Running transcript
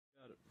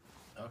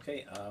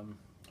Okay,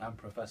 I'm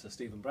Professor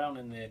Stephen Brown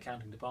in the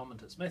accounting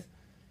department at Smith.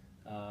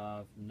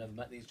 I've never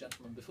met these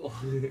gentlemen before.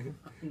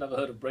 Never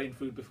heard of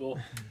BrainFood before.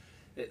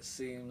 It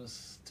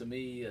seems to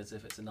me as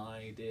if it's an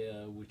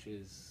idea which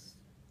is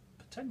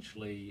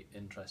potentially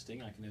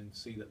interesting. I can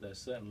see that there's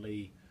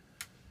certainly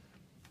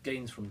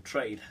gains from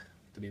trade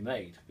to be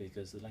made,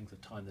 because the length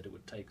of time that it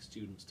would take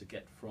students to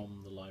get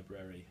from the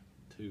library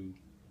to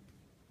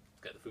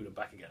get the food and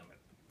back again, I mean,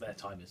 their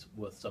time is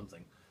worth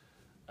something,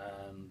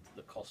 and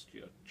the cost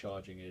you're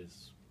charging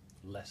is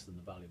less than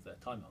the value of their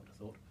time, I would have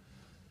thought.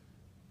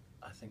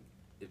 I think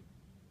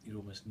you'd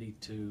almost need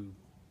to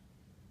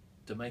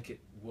make it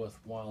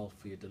worthwhile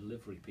for your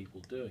delivery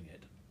people doing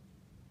it.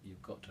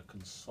 You've got to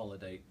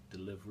consolidate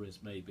deliveries,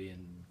 maybe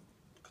in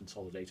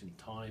consolidate in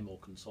time or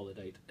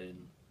consolidate in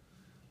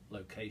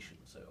location.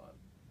 So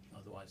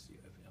otherwise,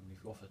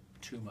 if you offer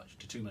too much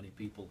to too many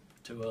people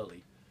too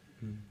early,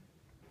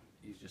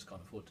 you just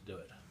can't afford to do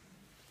it.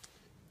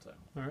 So,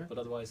 All right. but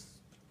otherwise,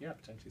 yeah,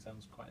 potentially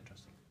sounds quite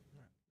interesting.